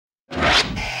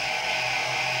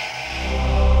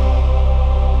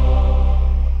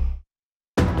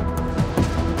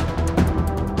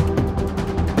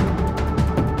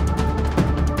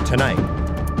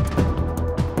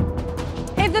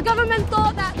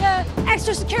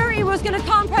extra security was going to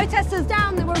calm protesters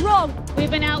down. They were wrong.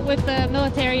 We've been out with the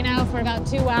military now for about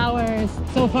 2 hours.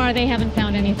 So far, they haven't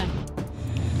found anything.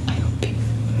 I hope you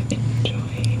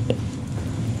enjoy.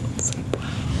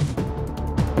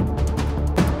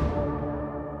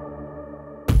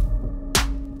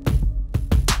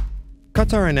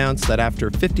 Qatar announced that after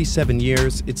 57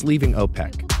 years, it's leaving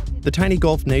OPEC. The tiny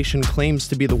Gulf nation claims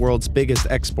to be the world's biggest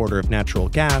exporter of natural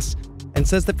gas and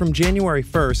says that from January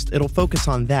 1st, it'll focus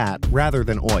on that rather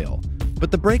than oil. But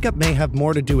the breakup may have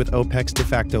more to do with OPEC's de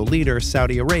facto leader,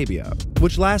 Saudi Arabia,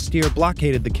 which last year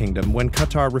blockaded the kingdom when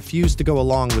Qatar refused to go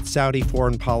along with Saudi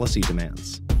foreign policy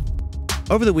demands.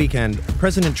 Over the weekend,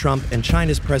 President Trump and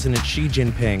China's President Xi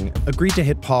Jinping agreed to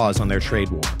hit pause on their trade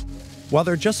war. While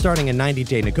they're just starting a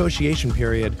 90-day negotiation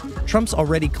period, Trump's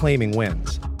already claiming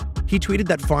wins. He tweeted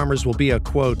that farmers will be a,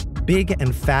 quote, big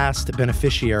and fast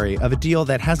beneficiary of a deal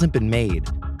that hasn't been made,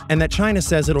 and that China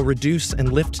says it'll reduce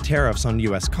and lift tariffs on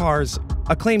U.S. cars,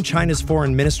 a claim China's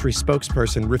foreign ministry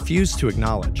spokesperson refused to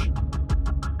acknowledge.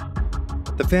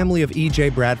 The family of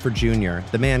E.J. Bradford Jr.,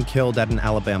 the man killed at an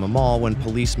Alabama mall when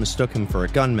police mistook him for a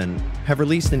gunman, have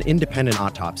released an independent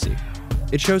autopsy.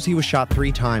 It shows he was shot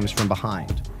 3 times from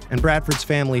behind, and Bradford's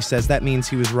family says that means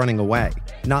he was running away,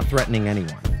 not threatening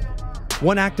anyone.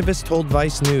 One activist told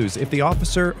Vice News if the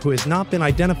officer, who has not been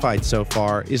identified so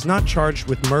far, is not charged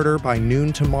with murder by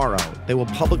noon tomorrow, they will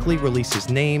publicly release his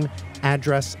name,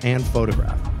 address, and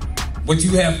photograph. What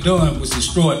you have done was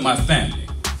destroyed my family,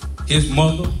 his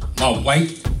mother, my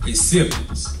wife, his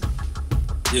siblings.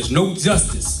 There's no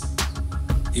justice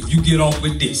if you get off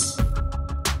with this.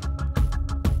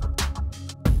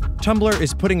 Tumblr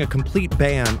is putting a complete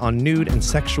ban on nude and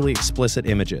sexually explicit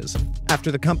images,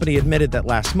 after the company admitted that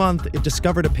last month it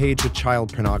discovered a page with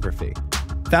child pornography.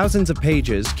 Thousands of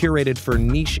pages, curated for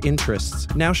niche interests,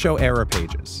 now show error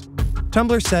pages.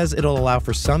 Tumblr says it'll allow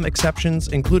for some exceptions,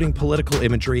 including political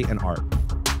imagery and art.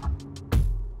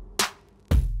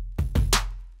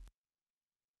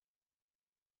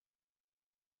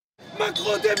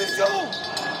 Macron démission!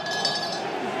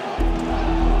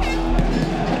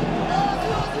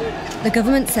 The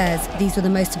government says these were the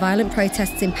most violent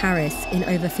protests in Paris in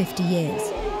over 50 years.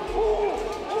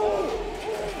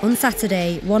 On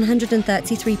Saturday,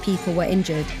 133 people were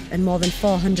injured and more than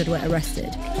 400 were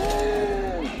arrested.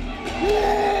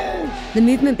 The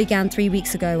movement began 3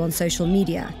 weeks ago on social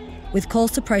media, with calls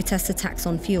to protest attacks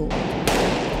on fuel.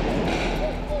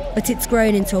 But it's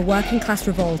grown into a working-class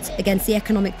revolt against the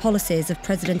economic policies of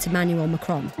President Emmanuel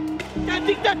Macron. T'es un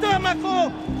dictateur,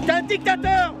 Macron! T'es un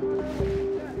dictateur!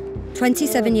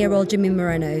 27-year-old Jimmy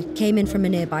Moreno came in from a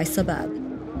nearby suburb.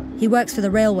 He works for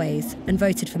the railways and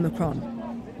voted for Macron.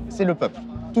 C'est le peuple,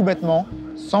 tout bêtement,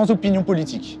 sans opinion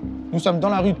politique. Nous sommes dans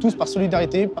la rue tous par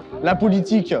solidarité. La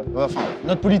politique,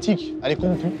 notre politique, elle est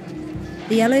corrompue.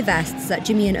 The yellow vests that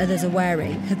Jimmy and others are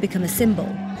wearing have become a symbol.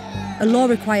 A law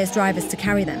requires drivers to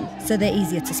carry them, so they're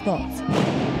easier to spot.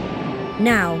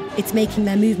 Now, it's making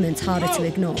their movements harder to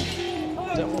ignore.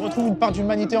 On retrouve une part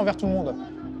d'humanité envers tout le monde.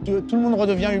 Tout le monde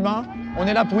redevient humain. On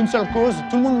est là pour une seule cause.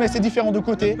 Tout le monde met ses différends de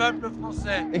côté. Le peuple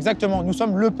français. Exactement. Nous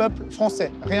sommes le peuple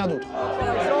français, rien d'autre.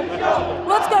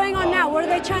 What's going on now? What are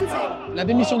they chanting? La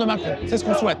démission de Macron, c'est ce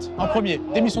qu'on souhaite. En premier,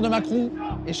 démission de Macron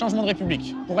et changement de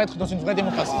République pour être dans une vraie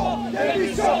démocratie.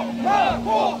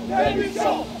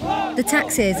 The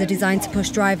taxes are designed to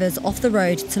push drivers off the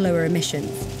road to lower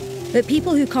emissions. But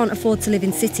people who can't afford to live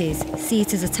in cities see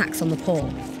it as a tax on the poor.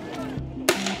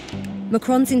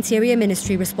 Macron's Interior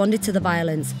Ministry responded to the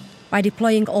violence by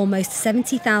deploying almost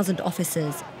 70,000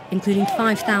 officers, including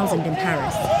 5,000 in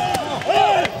Paris.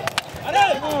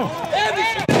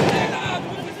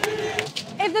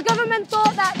 If the government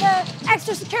thought that the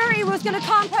extra security was going to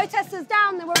calm protesters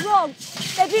down, they were wrong.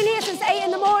 They've been here since 8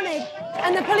 in the morning,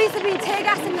 and the police have been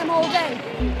tear-gassing them all day.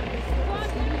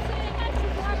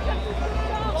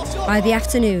 By the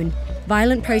afternoon,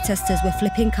 violent protesters were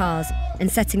flipping cars and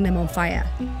setting them on fire.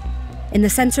 In the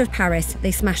centre of Paris,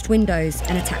 they smashed windows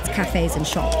and attacked cafes and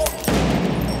shops.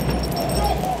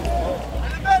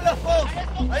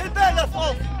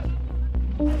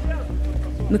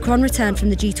 Macron returned from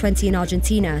the G20 in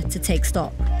Argentina to take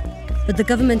stock, but the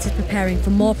government is preparing for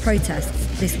more protests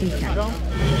this weekend.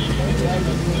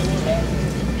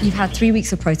 You've had 3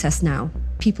 weeks of protests now.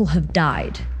 People have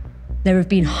died. There have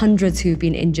been hundreds who've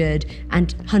been injured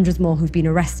and hundreds more who've been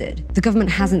arrested. The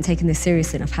government hasn't taken this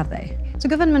serious enough, have they? The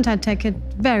government had taken it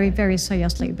very, very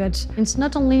seriously, but it's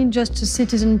not only just a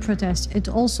citizen protest, it's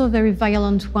also a very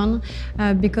violent one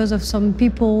because of some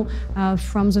people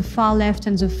from the far left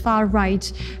and the far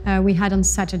right we had on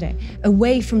Saturday.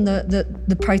 Away from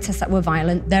the protests that were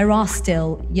violent, there are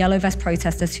still yellow vest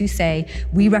protesters who say,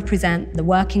 we represent the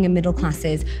working and middle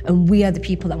classes and we are the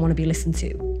people that want to be listened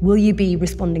to. Will you be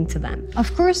responding to them?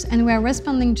 Of course, and we are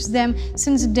responding to them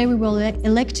since the day we were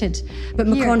elected. But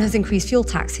Macron has increased fuel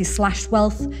tax, he's slashed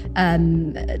wealth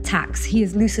tax, he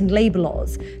has loosened labour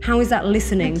laws. How is that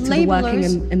listening to the working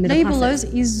and middle classes? Labour laws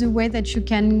is the way that you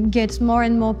can get more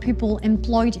and more people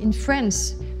employed in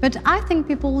France. But I think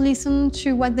people listen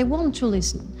to what they want to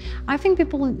listen. I think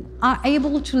people are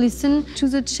able to listen to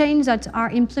the changes that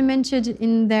are implemented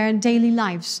in their daily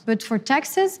lives. But for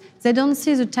taxes, they don't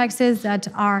see the taxes that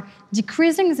are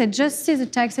decreasing, they just see the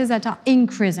taxes that are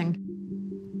increasing.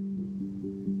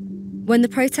 When the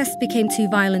protests became too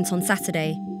violent on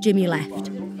Saturday, Jimmy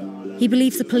left. He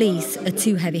believes the police are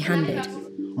too heavy-handed.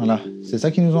 Voilà, c'est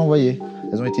ça qu'ils nous ont envoyé.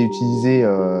 Elles ont été utilisées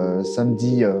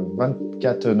samedi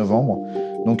 24 novembre.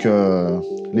 Donc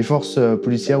les forces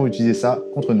policières ont utilisé ça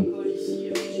contre nous,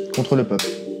 contre le peuple.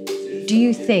 Do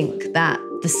you think that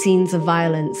the scenes of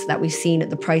violence that we've seen at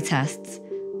the protests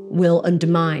will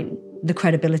undermine the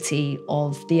credibility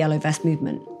of the Yellow Vest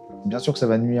movement? Bien sûr que ça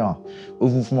va nuire au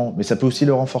mouvement, mais ça peut aussi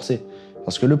le renforcer.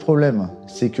 Parce que le problème,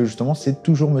 c'est que justement, c'est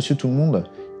toujours monsieur tout le monde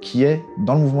qui est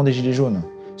dans le mouvement des Gilets jaunes.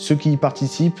 Ceux qui y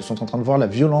participent sont en train de voir la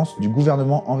violence du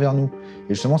gouvernement envers nous.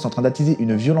 Et justement, c'est en train d'attiser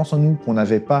une violence en nous qu'on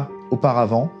n'avait pas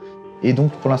auparavant. Et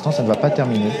donc, pour l'instant, ça ne va pas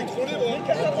terminer.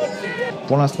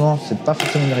 Pour l'instant, c'est pas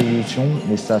forcément une révolution,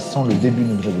 mais ça sent le début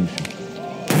d'une révolution.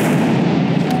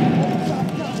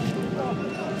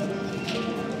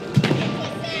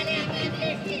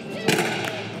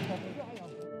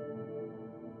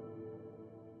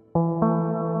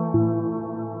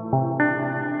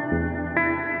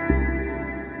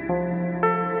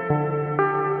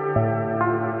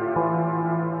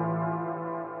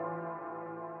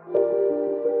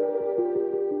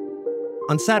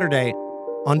 On Saturday,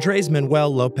 Andrés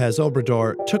Manuel López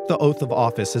Obrador took the oath of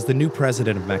office as the new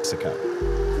president of Mexico.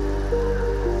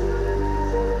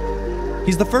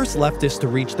 He's the first leftist to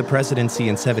reach the presidency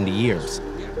in 70 years.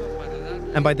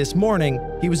 And by this morning,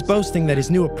 he was boasting that his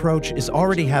new approach is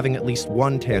already having at least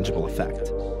one tangible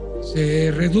effect.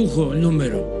 Se redujo el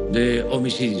número de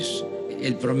homicidios.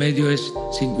 El promedio es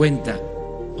 50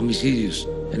 homicidios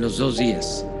en los 2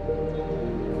 días.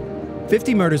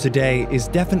 50 murders a day is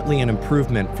definitely an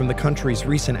improvement from the country's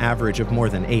recent average of more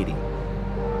than 80.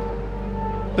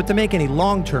 But to make any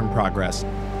long-term progress,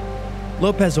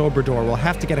 López Obrador will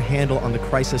have to get a handle on the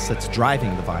crisis that's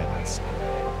driving the violence.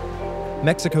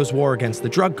 Mexico's war against the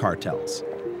drug cartels,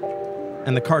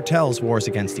 and the cartels' wars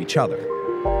against each other.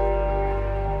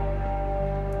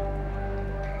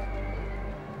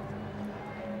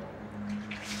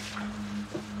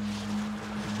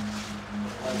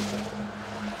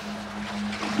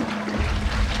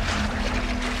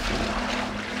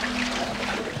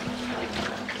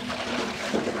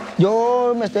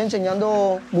 Yo me estoy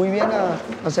enseñando muy bien a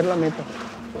hacer la meta.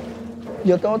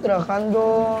 Yo tengo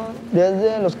trabajando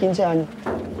desde los 15 años.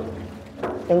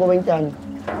 Tengo 20 años.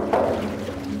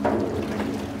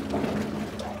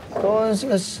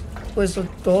 Entonces, pues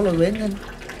todos los venden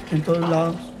en todos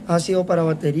lados. Ha sido para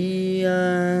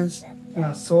baterías,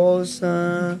 la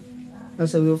sosa, la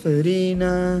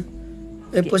pseudoefedrina.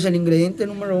 Pues el ingrediente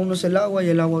número 1 es el agua y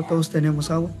el agua todos tenemos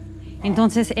agua.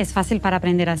 Entonces, ¿es fácil para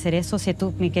aprender a hacer eso? Si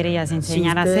tú me querías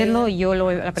enseñar a hacerlo, yo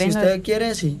lo aprendo. Si usted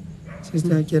quiere, sí. Si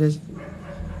usted quiere, sí.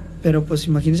 Pero pues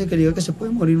imagínese que diga que se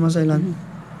puede morir más adelante.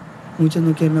 Muchos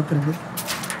no quieren aprender.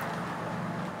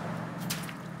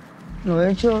 Lo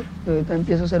he hecho, y ahorita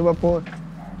empiezo a hacer vapor.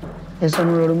 Son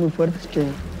olores muy fuertes que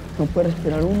no puede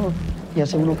respirar uno y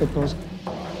hace uno que tose.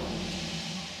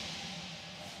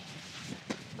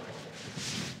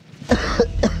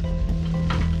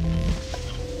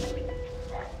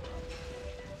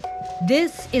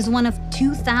 This is one of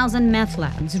 2,000 meth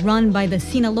labs run by the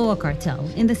Sinaloa cartel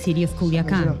in the city of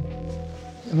Culiacán.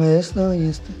 Esta y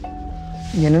esta.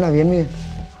 Llénenla bien, miren.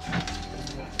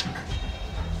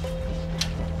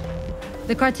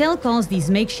 The cartel calls these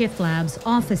makeshift labs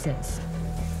offices.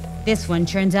 This one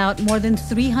churns out more than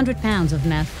 300 pounds of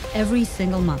meth every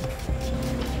single month.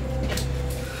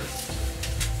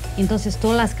 Entonces,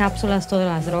 todas las cápsulas, todas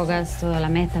las drogas, toda la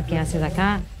meta que haces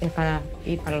acá es para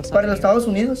ir para los Estados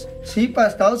Unidos. Sí, para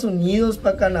Estados Unidos,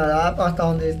 para Canadá, hasta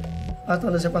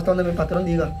donde mi patrón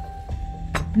diga.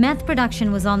 Meth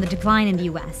production was on the decline in the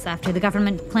U.S. after the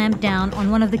government clamped down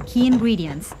on one of the key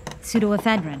ingredients,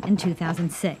 pseudoephedrine, in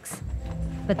 2006.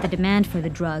 But the demand for the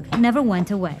drug never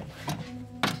went away.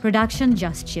 Production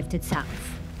just shifted south.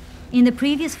 In the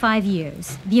previous 5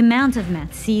 years, the amount of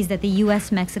meth seized at the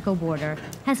US-Mexico border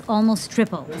has almost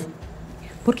tripled.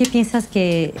 ¿Por qué piensas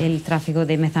que el tráfico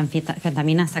de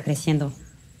metanfetamina está creciendo?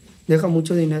 Deja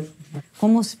mucho dinero.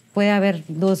 ¿Cómo puede haber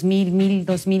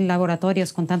 2.000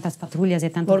 laboratorios con tantas patrullas y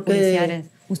tantos policiales?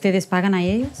 ¿Ustedes pagan a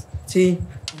ellos? Sí.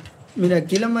 Mira,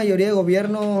 aquí la mayoría de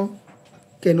gobierno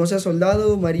que no sea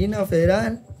soldado, marina,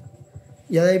 federal,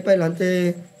 ya de ahí para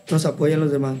adelante nos apoyan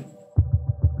los demás.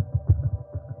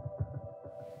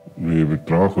 Mi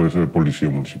trabajo es de policía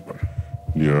municipal.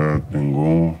 Ya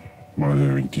tengo más de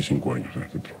 25 años en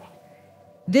este trabajo.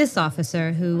 This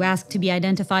officer, who asked to be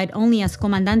identified only as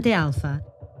Comandante Alpha,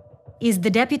 is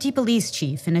the deputy police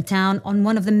chief in a town on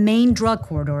one of the main drug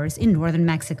corridors in northern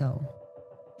Mexico.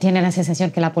 ¿Tiene la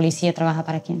sensación que la policía trabaja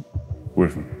para quién?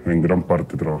 Pues en gran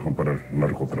parte trabajan para el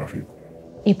narcotráfico.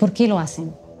 ¿Y por qué lo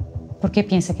hacen? ¿Por qué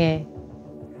piensa que...?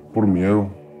 Por miedo.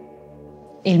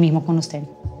 ¿El mismo con usted?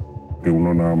 Que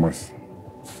uno nada más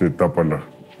se tapa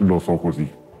los ojos y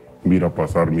mira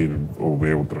pasar o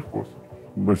ve otras cosas.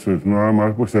 Pues nada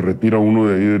más pues se retira uno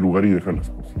de ahí del lugar y deja las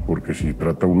cosas. Porque si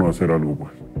trata uno de hacer algo,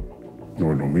 pues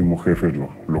no, los mismos jefes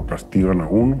lo castigan a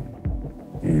uno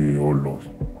o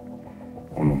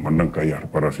nos mandan callar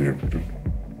para siempre.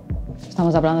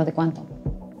 ¿Estamos hablando de cuánto?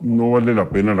 No vale la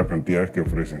pena la cantidad que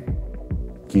ofrecen.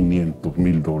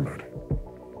 $500,000.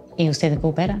 ¿Y usted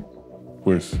coopera?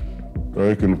 Pues cada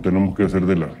vez que nos tenemos que hacer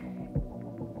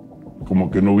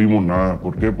como que no vimos nada.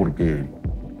 ¿Por qué? Porque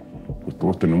pues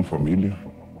todos tenemos familia.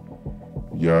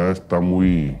 Ya está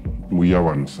muy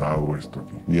avanzado esto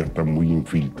aquí. Ya está muy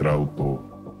infiltrado todo.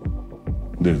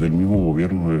 Desde el mismo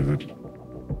gobierno,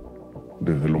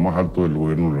 desde lo más alto del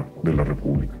gobierno de la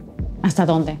República. ¿Hasta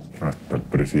dónde? Hasta el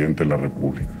presidente de la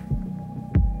República.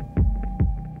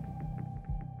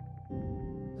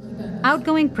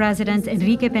 Outgoing President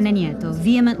Enrique Peña Nieto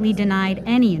vehemently denied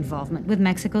any involvement with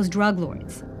Mexico's drug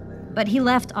lords. But he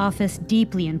left office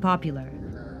deeply unpopular,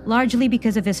 largely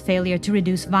because of his failure to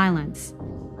reduce violence.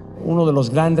 Uno de los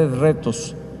grandes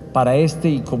retos para este,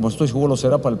 y como estoy seguro lo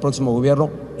será para el próximo gobierno,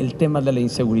 el tema de la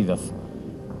inseguridad.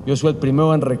 Yo soy el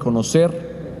primero en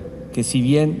reconocer que si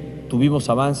bien tuvimos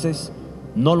avances,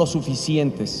 no lo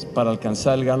suficientes para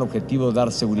alcanzar el gran objetivo de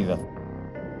dar seguridad.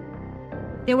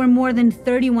 There were more than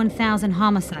 31,000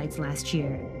 homicides last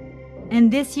year,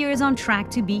 and this year is on track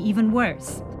to be even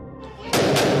worse.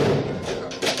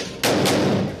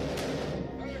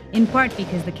 In part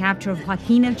because the capture of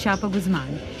Joaquín El Chapo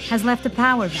Guzmán has left a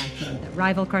power vacuum that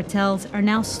rival cartels are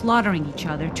now slaughtering each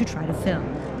other to try to fill.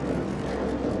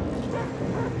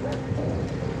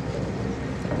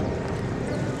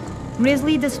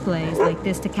 Grisly displays like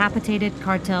this decapitated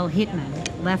cartel hitman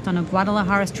left on a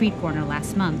Guadalajara street corner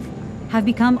last month have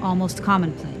become almost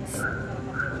commonplace.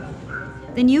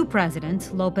 The new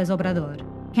president, López Obrador,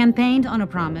 campaigned on a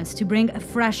promise to bring a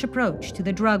fresh approach to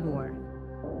the drug war.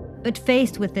 But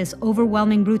faced with this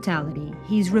overwhelming brutality,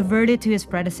 he's reverted to his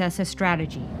predecessor's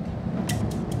strategy,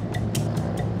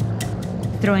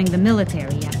 throwing the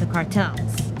military at the cartels.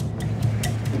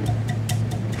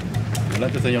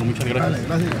 Adelante, señor. Muchas gracias.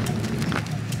 Vale, gracias.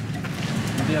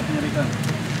 Buen día, señorita.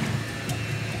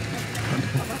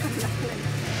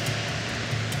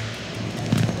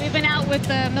 We've been out with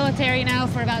the military now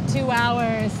for about 2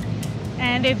 hours,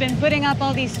 and they've been putting up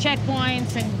all these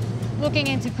checkpoints and looking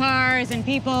into cars and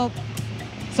people.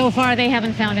 So far, they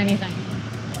haven't found anything.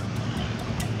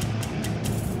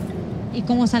 ¿Y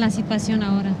cómo está la situación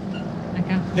ahora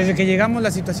acá? Desde que llegamos,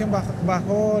 la situación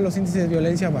bajó los índices de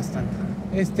violencia bastante.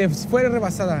 Fue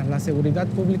rebasada, la seguridad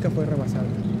pública fue rebasada.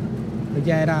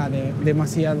 Ya era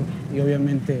demasiado y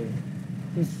obviamente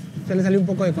pues, se le salió un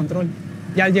poco de control.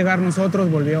 Ya al llegar nosotros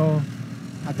volvió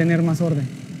a tener más orden.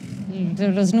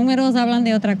 Los números hablan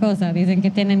de otra cosa. Dicen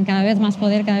que tienen cada vez más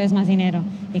poder, cada vez más dinero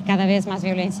y cada vez más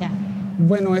violencia.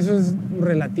 Bueno, eso es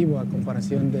relativo a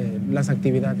comparación de las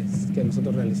actividades que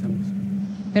nosotros realizamos.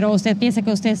 Pero usted piensa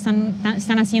que ustedes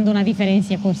están haciendo una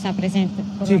diferencia por estar presente.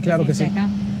 Sí, claro que sí. Acá.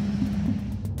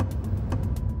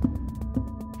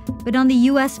 But on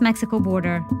the US-Mexico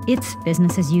border, it's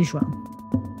business as usual.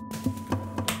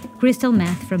 Crystal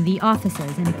meth from the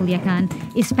offices in Culiacán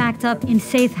is packed up in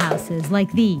safe houses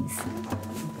like these.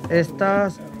 De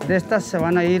estas se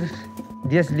van a ir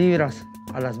 10 libras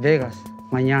a Las Vegas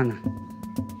mañana.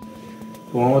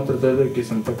 Vamos a tratar de que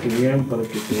se empaque bien para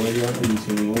que se vaya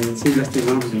y sin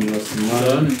lastimar.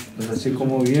 Pues así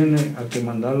como viene, hay que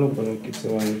mandarlo para que se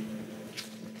vaya.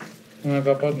 Una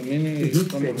capa también y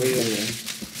cuando vaya.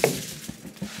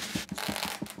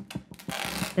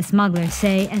 The smugglers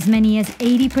say as many as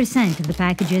 80% of the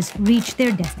packages reach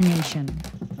their destination.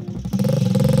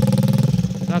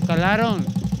 La calaron.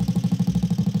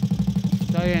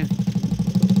 Está bien.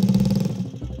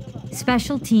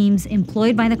 Special teams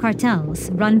employed by the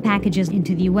cartels run packages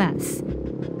into the U.S.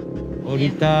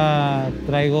 Ahorita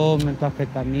traigo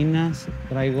metafetaminas,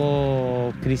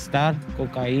 traigo cristal,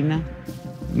 cocaína,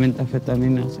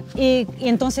 metafetaminas. Y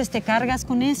entonces te cargas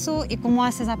con eso, ¿y cómo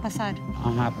haces a pasar?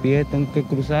 Ajá, a pie tengo que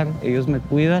cruzar, ellos me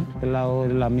cuidan,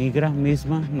 la migra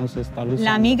misma nos está luciendo.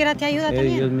 ¿La migra te ayuda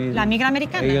también? Ellos mismos. ¿La migra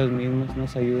americana? Ellos mismos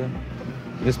nos ayudan.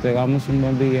 Les pegamos un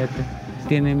buen billete.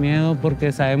 Tiene miedo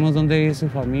porque sabemos dónde vive su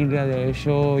familia, de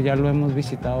hecho ya lo hemos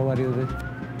visitado varias veces.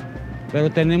 Pero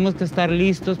tenemos que estar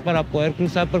listos para poder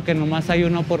cruzar porque nomás hay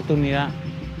una oportunidad.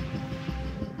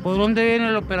 ¿Por dónde viene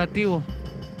el operativo?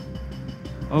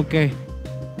 Ok.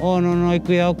 Oh, no hay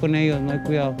cuidado con ellos, no hay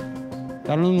cuidado.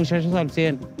 Están los muchachos al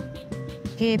 100.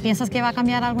 ¿Qué piensas que va a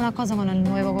cambiar alguna cosa con el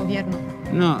nuevo gobierno?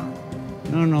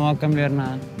 No va a cambiar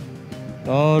nada.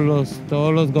 Todos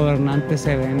los gobernantes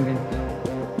se venden.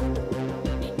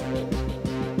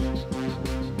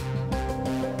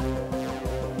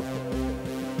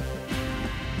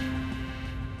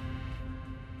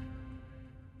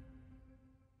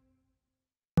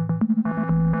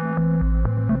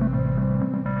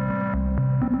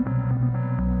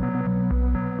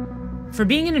 For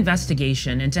being an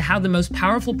investigation into how the most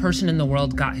powerful person in the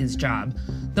world got his job,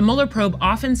 the Mueller probe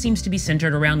often seems to be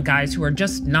centered around guys who are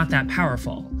just not that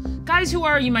powerful. Guys who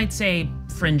are, you might say,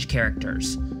 fringe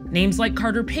characters. Names like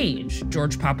Carter Page,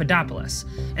 George Papadopoulos,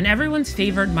 and everyone's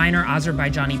favorite minor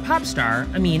Azerbaijani pop star,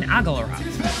 Amin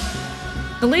Agalarov.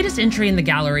 The latest entry in the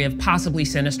gallery of possibly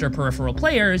sinister peripheral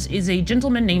players is a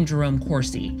gentleman named Jerome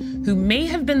Corsi, who may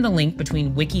have been the link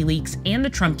between WikiLeaks and the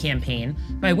Trump campaign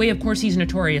by way of Corsi's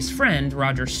notorious friend,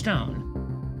 Roger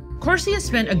Stone. Corsi has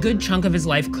spent a good chunk of his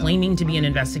life claiming to be an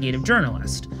investigative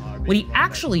journalist. What he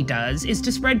actually does is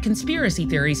to spread conspiracy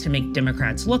theories to make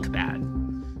Democrats look bad.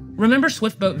 Remember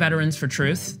Swiftboat Veterans for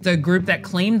Truth, the group that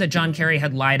claimed that John Kerry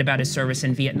had lied about his service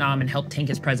in Vietnam and helped tank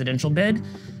his presidential bid?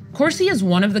 Corsi is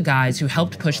one of the guys who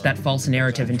helped push that false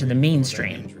narrative into the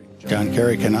mainstream. John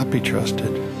Kerry cannot be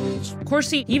trusted.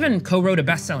 Corsi even co-wrote a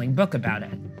best-selling book about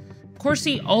it.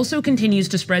 Corsi also continues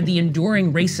to spread the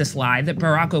enduring racist lie that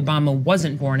Barack Obama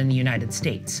wasn't born in the United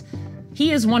States.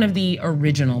 He is one of the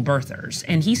original birthers,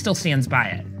 and he still stands by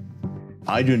it.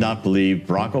 I do not believe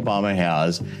Barack Obama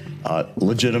has a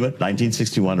legitimate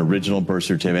 1961 original birth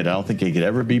certificate. I don't think it could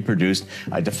ever be produced.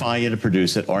 I defy you to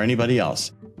produce it or anybody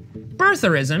else.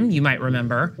 Birtherism, you might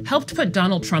remember, helped put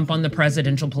Donald Trump on the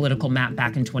presidential political map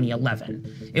back in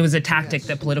 2011. It was a tactic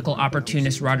that political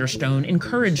opportunist Roger Stone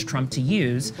encouraged Trump to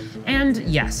use. And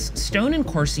yes, Stone and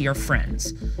Corsi are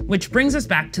friends, which brings us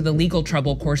back to the legal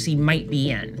trouble Corsi might be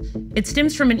in. It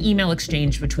stems from an email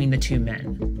exchange between the two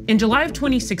men. In July of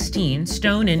 2016,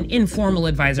 Stone, an informal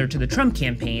advisor to the Trump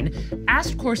campaign,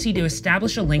 asked Corsi to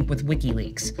establish a link with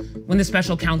WikiLeaks. When the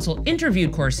special counsel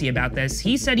interviewed Corsi about this,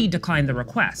 he said he declined the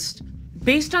request.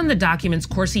 Based on the documents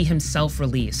Corsi himself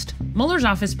released, Mueller's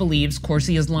office believes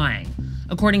Corsi is lying.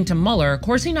 According to Mueller,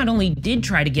 Corsi not only did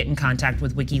try to get in contact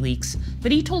with WikiLeaks,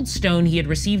 but he told Stone he had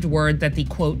received word that the,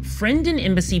 quote, friend in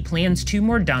embassy plans 2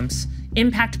 more dumps,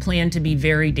 impact plan to be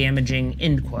very damaging,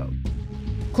 end quote.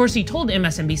 Corsi told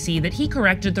MSNBC that he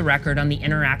corrected the record on the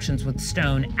interactions with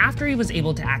Stone after he was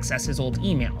able to access his old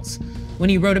emails. When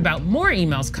he wrote about more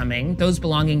emails coming, those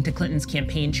belonging to Clinton's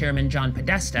campaign chairman John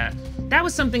Podesta, that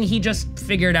was something he just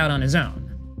figured out on his own.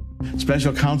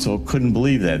 Special counsel couldn't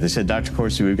believe that. They said, Dr.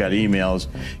 Corsi, we've got emails.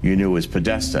 You knew it was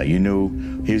Podesta. You knew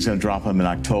he was going to drop them in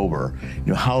October. You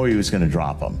knew how he was going to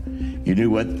drop them. You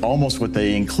knew almost what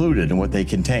they included and what they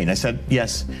contained. I said,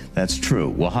 yes, that's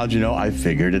true. Well, how'd you know? I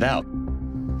figured it out.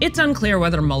 It's unclear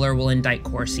whether Mueller will indict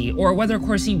Corsi, or whether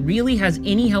Corsi really has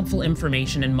any helpful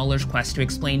information in Mueller's quest to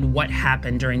explain what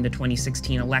happened during the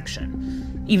 2016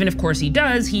 election. Even if Corsi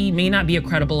does, he may not be a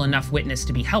credible enough witness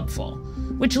to be helpful,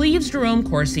 which leaves Jerome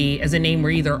Corsi as a name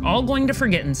we're either all going to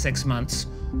forget in 6 months,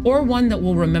 or one that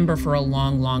we'll remember for a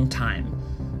long, long time.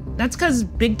 That's because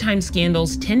big-time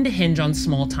scandals tend to hinge on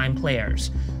small-time players,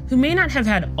 who may not have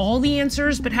had all the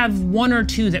answers, but have 1 or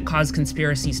 2 that cause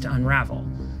conspiracies to unravel.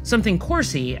 Something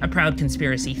Corsi, a proud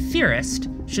conspiracy theorist,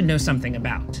 should know something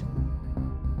about.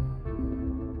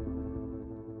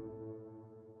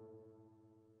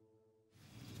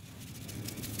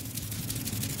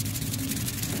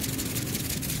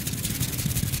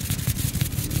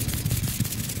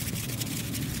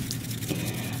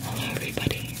 Hello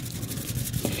everybody,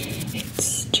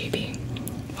 it's GB.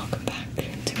 Welcome back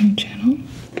to my channel.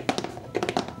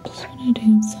 Just want to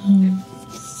do some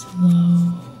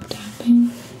slow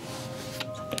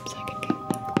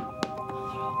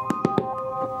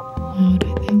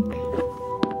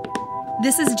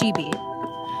GB.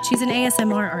 She's an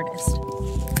ASMR artist.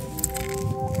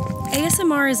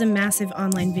 ASMR is a massive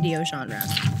online video genre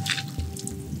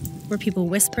where people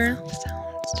whisper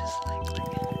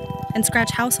and scratch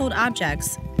household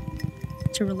objects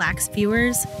to relax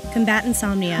viewers, combat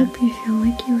insomnia, hope you feel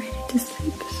like you're ready to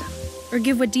sleep. Or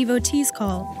give what devotees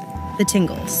call the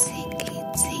tingles.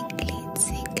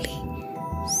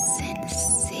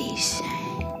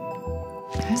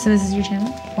 So this is your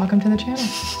channel? Welcome to the channel.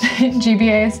 GB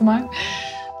ASMR.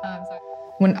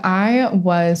 When I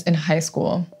was in high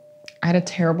school, I had a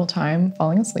terrible time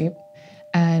falling asleep.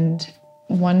 And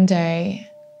one day,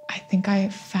 I think I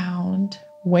found,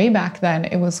 way back then,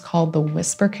 it was called the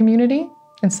whisper community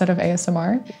instead of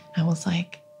ASMR. I was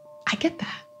like, I get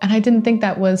that. And I didn't think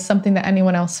that was something that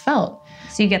anyone else felt.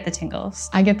 So you get the tingles?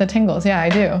 I get the tingles, yeah, I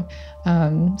do.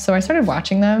 So I started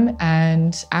watching them,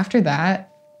 and after that,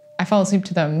 I fell asleep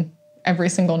to them every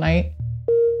single night.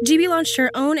 GB launched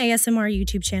her own ASMR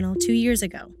YouTube channel 2 years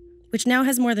ago, which now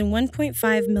has more than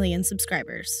 1.5 million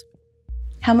subscribers.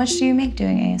 How much do you make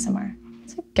doing ASMR?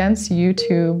 It's against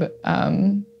YouTube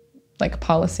like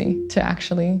policy to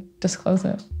actually disclose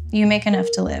it. You make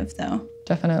enough to live, though.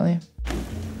 Definitely.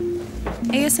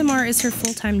 ASMR is her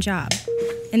full-time job,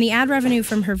 and the ad revenue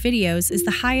from her videos is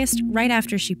the highest right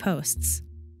after she posts.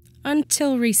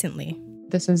 Until recently.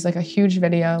 This is like a huge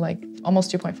video, like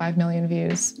almost 2.5 million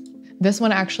views. This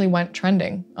one actually went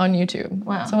trending on YouTube.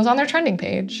 Wow. So it was on their trending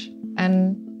page,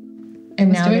 and it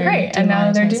was doing great, and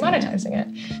now they're demonetizing it.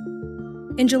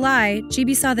 In July,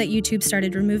 GB saw that YouTube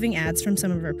started removing ads from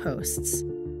some of her posts.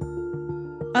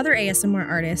 Other ASMR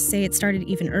artists say it started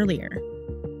even earlier.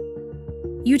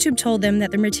 YouTube told them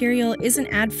that their material isn't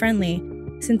ad-friendly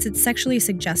since it's sexually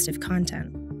suggestive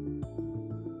content.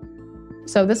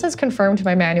 So this is confirmed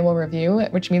by manual review,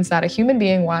 which means that a human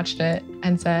being watched it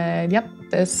and said, yep,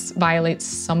 this violates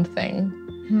something.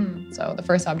 So the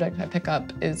first object I pick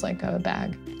up is like a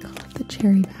bag. The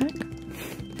cherry bag?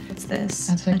 What's this?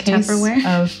 That's a case Tupperware?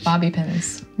 of bobby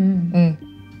pins.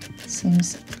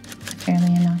 Seems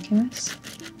fairly innocuous.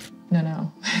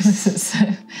 No. This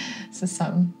is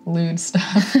some lewd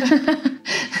stuff.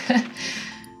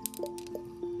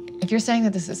 If you're saying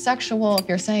that this is sexual, if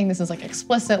you're saying this is like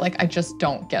explicit, like I just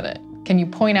don't get it. Can you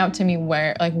point out to me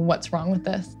where, like what's wrong with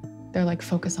this? They're like,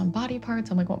 focus on body parts.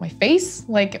 I'm like, what, my face?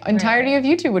 Like entirety of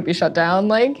YouTube would be shut down,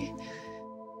 like.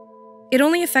 It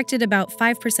only affected about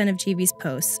 5% of GB's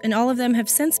posts, and all of them have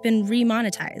since been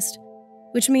remonetized,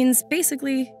 which means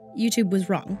basically YouTube was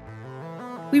wrong.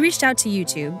 We reached out to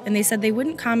YouTube, and they said they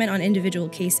wouldn't comment on individual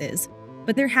cases,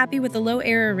 but they're happy with the low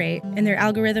error rate and their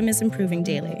algorithm is improving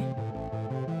daily.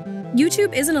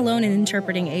 YouTube isn't alone in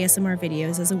interpreting ASMR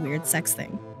videos as a weird sex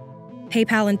thing.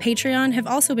 PayPal and Patreon have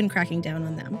also been cracking down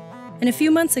on them, and a few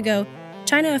months ago,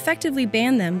 China effectively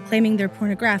banned them, claiming they're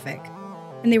pornographic,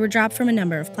 and they were dropped from a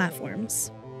number of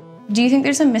platforms. Do you think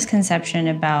there's a misconception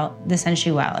about the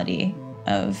sensuality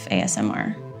of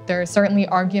ASMR? There are certainly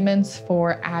arguments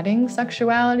for adding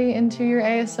sexuality into your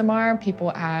ASMR.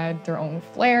 People add their own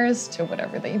flares to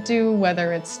whatever they do,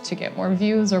 whether it's to get more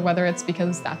views or whether it's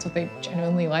because that's what they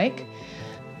genuinely like.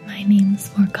 My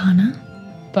name's Morgana.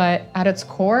 But at its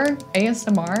core,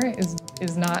 ASMR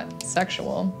is not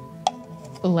sexual.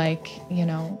 Like, you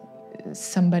know,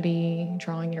 somebody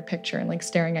drawing your picture and like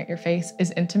staring at your face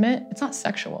is intimate. It's not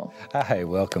sexual. Hi,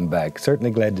 welcome back.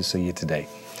 Certainly glad to see you today.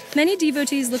 Many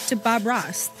devotees look to Bob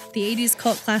Ross, the 80s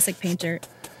cult classic painter,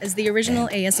 as the original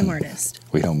ASMR artist.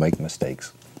 We don't make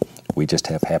mistakes. We just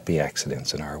have happy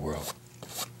accidents in our world.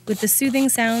 With the soothing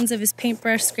sounds of his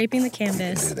paintbrush scraping the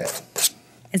canvas Do that.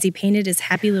 as he painted his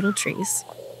happy little trees.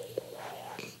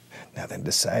 Now then,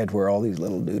 decide where all these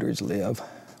little duders live.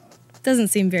 Doesn't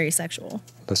seem very sexual.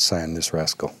 Let's sign this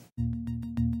rascal.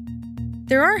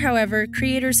 There are, however,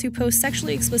 creators who post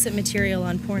sexually explicit material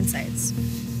on porn sites.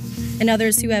 And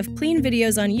others who have clean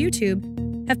videos on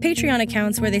YouTube have Patreon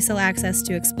accounts where they sell access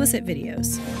to explicit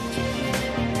videos.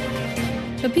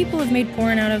 But people have made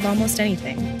porn out of almost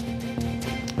anything.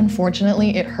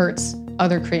 Unfortunately, it hurts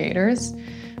other creators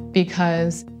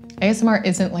because ASMR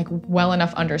isn't like well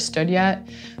enough understood yet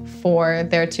for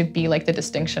there to be like the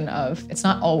distinction of it's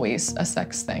not always a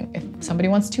sex thing. If somebody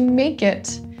wants to make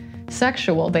it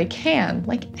sexual, they can,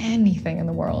 like anything in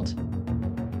the world.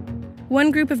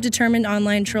 One group of determined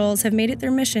online trolls have made it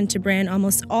their mission to brand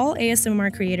almost all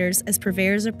ASMR creators as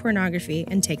purveyors of pornography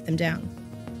and take them down.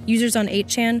 Users on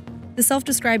 8chan, the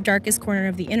self-described darkest corner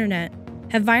of the internet,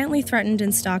 have violently threatened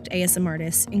and stalked ASMR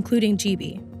artists, including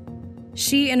GB.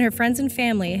 She and her friends and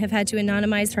family have had to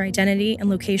anonymize her identity and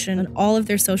location on all of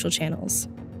their social channels.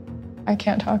 I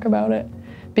can't talk about it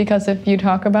because if you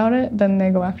talk about it, then they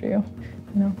go after you,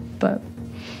 you know, but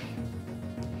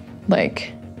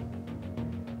like,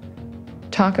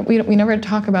 we never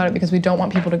talk about it because we don't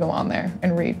want people to go on there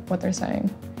and read what they're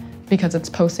saying because it's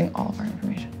posting all of our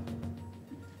information.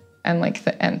 And like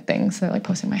the end things, they're like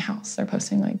posting my house, they're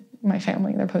posting like my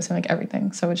family, they're posting like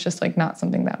everything. So it's just like not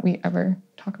something that we ever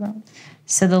talk about.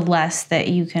 So the less that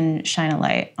you can shine a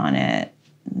light on it,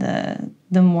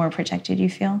 the more protected you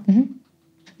feel? Mm-hmm.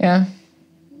 Yeah,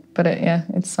 but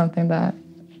it's something that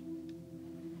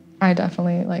I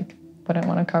definitely like wouldn't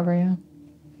want to cover,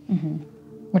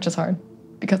 which is hard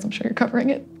because I'm sure you're covering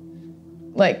it.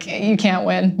 Like, you can't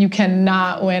win. You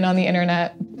cannot win on the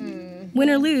internet. Win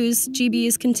or lose, GB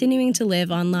is continuing to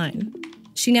live online.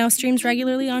 She now streams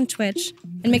regularly on Twitch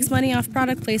and makes money off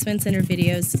product placements in her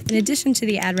videos, in addition to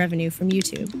the ad revenue from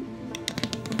YouTube.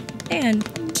 And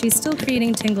she's still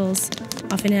creating tingles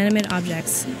off inanimate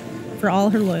objects for all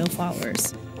her loyal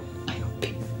followers.